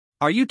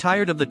Are you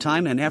tired of the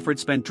time and effort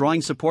spent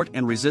drawing support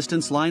and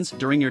resistance lines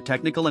during your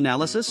technical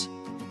analysis?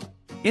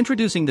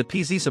 Introducing the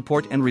PZ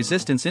Support and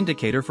Resistance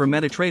Indicator for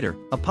MetaTrader,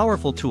 a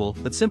powerful tool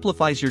that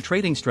simplifies your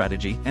trading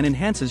strategy and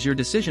enhances your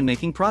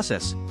decision-making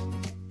process.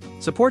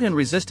 Support and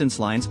resistance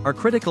lines are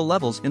critical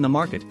levels in the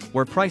market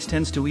where price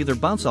tends to either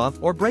bounce off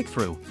or break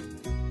through.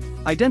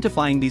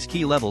 Identifying these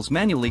key levels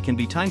manually can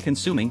be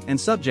time-consuming and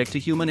subject to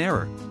human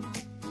error.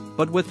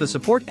 But with the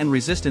Support and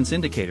Resistance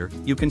Indicator,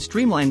 you can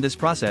streamline this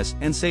process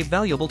and save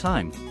valuable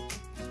time.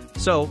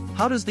 So,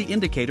 how does the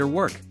indicator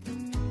work?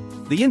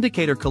 The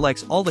indicator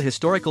collects all the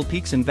historical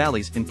peaks and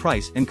valleys in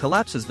price and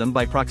collapses them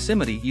by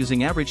proximity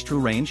using average true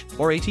range,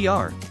 or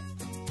ATR.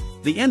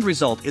 The end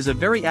result is a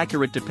very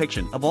accurate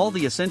depiction of all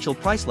the essential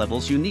price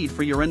levels you need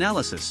for your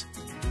analysis.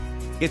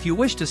 If you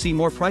wish to see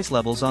more price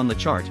levels on the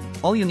chart,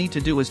 all you need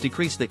to do is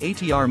decrease the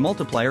ATR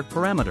multiplier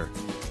parameter.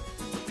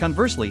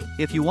 Conversely,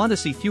 if you want to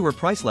see fewer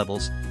price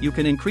levels, you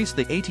can increase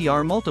the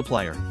ATR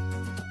multiplier.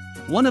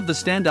 One of the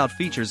standout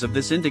features of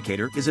this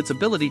indicator is its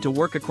ability to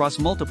work across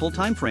multiple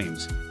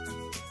timeframes.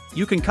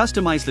 You can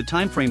customize the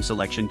timeframe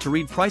selection to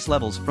read price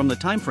levels from the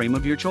timeframe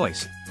of your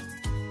choice.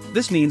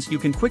 This means you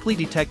can quickly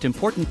detect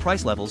important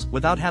price levels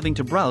without having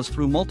to browse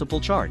through multiple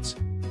charts.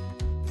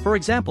 For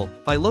example,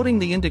 by loading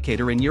the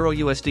indicator in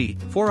EURUSD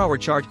 4-hour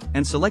chart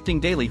and selecting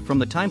daily from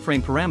the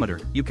timeframe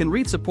parameter, you can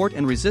read support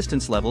and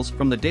resistance levels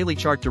from the daily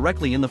chart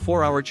directly in the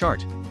 4-hour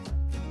chart.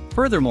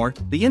 Furthermore,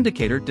 the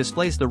indicator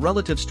displays the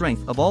relative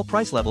strength of all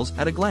price levels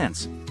at a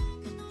glance.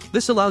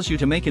 This allows you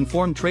to make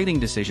informed trading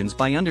decisions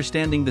by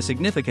understanding the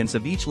significance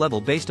of each level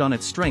based on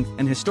its strength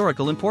and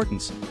historical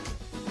importance.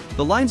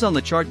 The lines on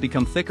the chart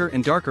become thicker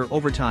and darker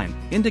over time,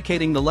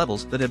 indicating the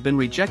levels that have been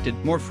rejected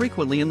more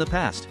frequently in the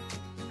past.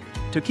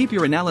 To keep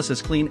your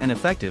analysis clean and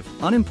effective,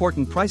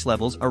 unimportant price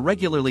levels are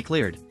regularly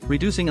cleared,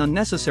 reducing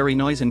unnecessary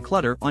noise and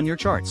clutter on your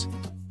charts.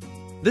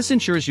 This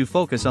ensures you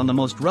focus on the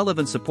most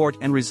relevant support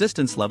and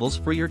resistance levels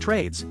for your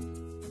trades.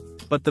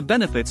 But the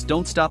benefits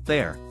don't stop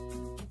there.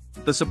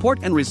 The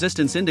Support and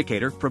Resistance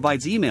Indicator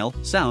provides email,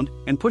 sound,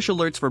 and push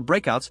alerts for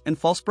breakouts and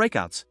false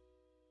breakouts.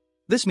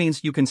 This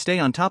means you can stay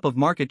on top of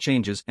market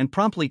changes and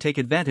promptly take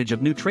advantage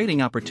of new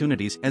trading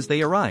opportunities as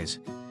they arise.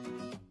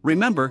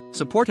 Remember,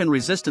 support and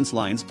resistance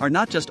lines are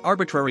not just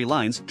arbitrary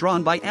lines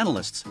drawn by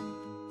analysts.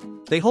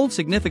 They hold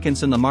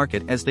significance in the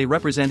market as they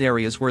represent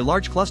areas where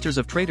large clusters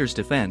of traders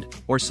defend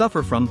or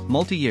suffer from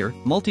multi-year,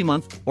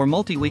 multi-month, or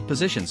multi-week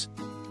positions.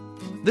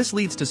 This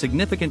leads to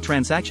significant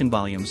transaction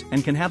volumes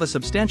and can have a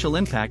substantial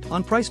impact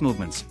on price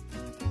movements.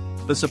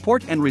 The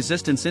Support and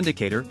Resistance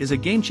Indicator is a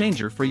game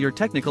changer for your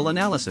technical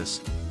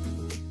analysis.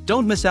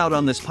 Don't miss out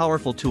on this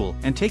powerful tool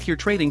and take your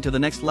trading to the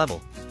next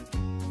level.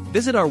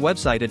 Visit our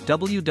website at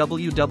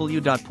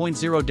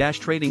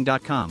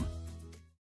www.point0-trading.com.